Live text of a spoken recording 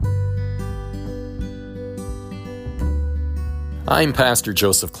I'm Pastor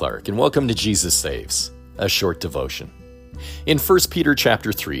Joseph Clark, and welcome to Jesus Saves, a short devotion. In 1 Peter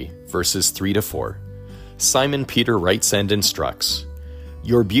chapter 3, verses 3 to 4, Simon Peter writes and instructs,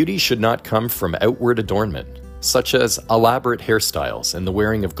 "Your beauty should not come from outward adornment, such as elaborate hairstyles and the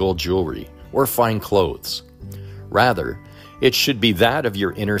wearing of gold jewelry or fine clothes. Rather, it should be that of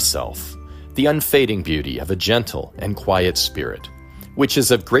your inner self, the unfading beauty of a gentle and quiet spirit, which is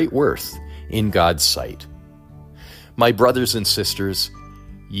of great worth in God's sight." My brothers and sisters,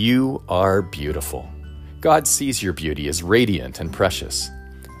 you are beautiful. God sees your beauty as radiant and precious,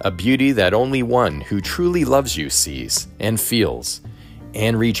 a beauty that only one who truly loves you sees and feels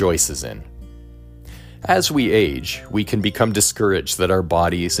and rejoices in. As we age, we can become discouraged that our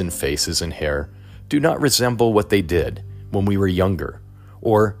bodies and faces and hair do not resemble what they did when we were younger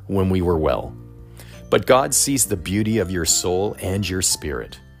or when we were well. But God sees the beauty of your soul and your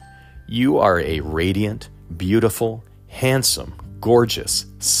spirit. You are a radiant, beautiful, handsome, gorgeous,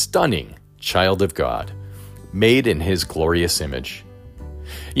 stunning child of God, made in His glorious image.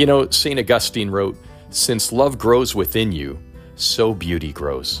 You know, St. Augustine wrote, "Since love grows within you, so beauty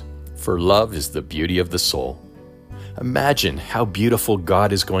grows, for love is the beauty of the soul." Imagine how beautiful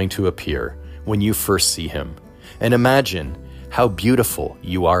God is going to appear when you first see Him, and imagine how beautiful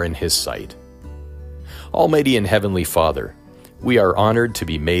you are in His sight. Almighty and Heavenly Father, we are honored to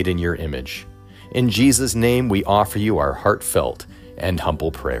be made in your image. In Jesus' name, we offer you our heartfelt and humble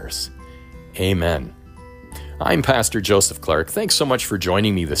prayers. Amen. I'm Pastor Joseph Clark. Thanks so much for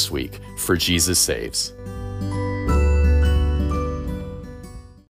joining me this week for Jesus Saves.